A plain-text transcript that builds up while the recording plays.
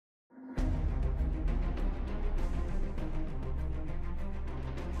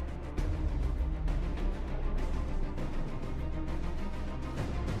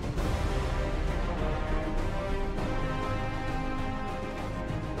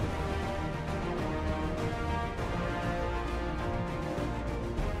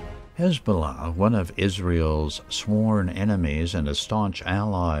Hezbollah, one of Israel's sworn enemies and a staunch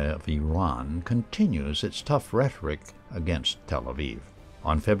ally of Iran, continues its tough rhetoric against Tel Aviv.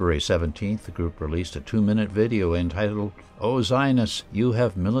 On February 17th, the group released a 2-minute video entitled, "O Zionists, you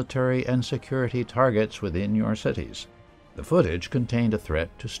have military and security targets within your cities." The footage contained a threat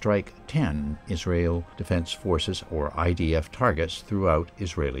to strike 10 Israel Defense Forces or IDF targets throughout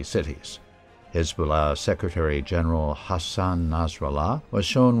Israeli cities. Hezbollah Secretary General Hassan Nasrallah was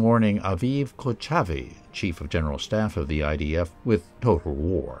shown warning Aviv Kochavi, Chief of General Staff of the IDF, with total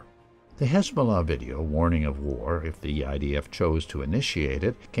war. The Hezbollah video, warning of war if the IDF chose to initiate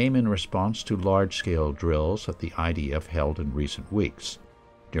it, came in response to large-scale drills that the IDF held in recent weeks.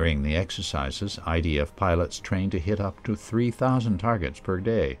 During the exercises, IDF pilots trained to hit up to 3,000 targets per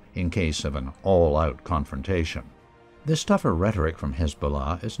day in case of an all-out confrontation. This tougher rhetoric from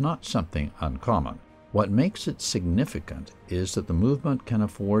Hezbollah is not something uncommon. What makes it significant is that the movement can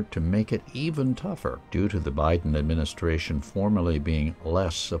afford to make it even tougher due to the Biden administration formally being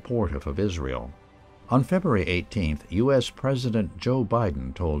less supportive of Israel. On February 18th, U.S. President Joe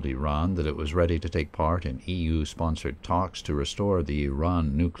Biden told Iran that it was ready to take part in EU-sponsored talks to restore the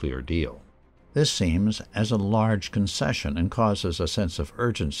Iran nuclear deal. This seems as a large concession and causes a sense of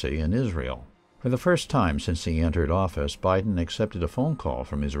urgency in Israel. For the first time since he entered office, Biden accepted a phone call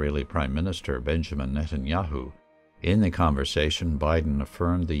from Israeli Prime Minister Benjamin Netanyahu. In the conversation, Biden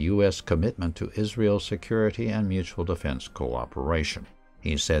affirmed the U.S. commitment to Israel's security and mutual defense cooperation.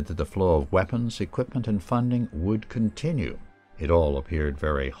 He said that the flow of weapons, equipment, and funding would continue. It all appeared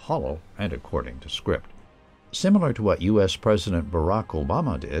very hollow and according to script. Similar to what U.S. President Barack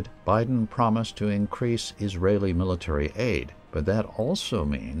Obama did, Biden promised to increase Israeli military aid, but that also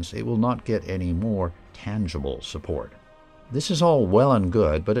means it will not get any more tangible support. This is all well and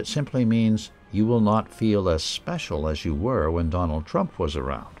good, but it simply means you will not feel as special as you were when Donald Trump was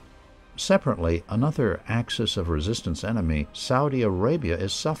around. Separately, another axis of resistance enemy, Saudi Arabia,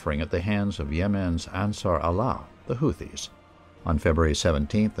 is suffering at the hands of Yemen's Ansar Allah, the Houthis. On February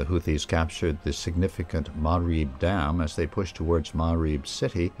 17th, the Houthis captured the significant Marib Dam as they push towards Marib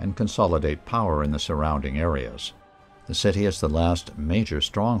City and consolidate power in the surrounding areas. The city is the last major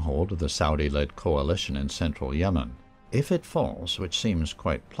stronghold of the Saudi-led coalition in central Yemen. If it falls, which seems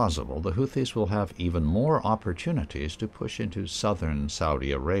quite plausible, the Houthis will have even more opportunities to push into southern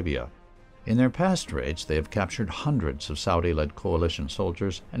Saudi Arabia. In their past raids, they have captured hundreds of Saudi-led coalition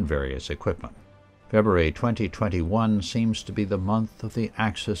soldiers and various equipment. February 2021 seems to be the month of the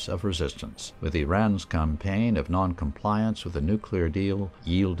axis of resistance, with Iran's campaign of non-compliance with the nuclear deal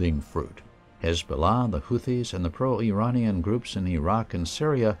yielding fruit. Hezbollah, the Houthis, and the pro-Iranian groups in Iraq and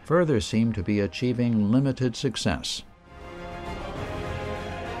Syria further seem to be achieving limited success.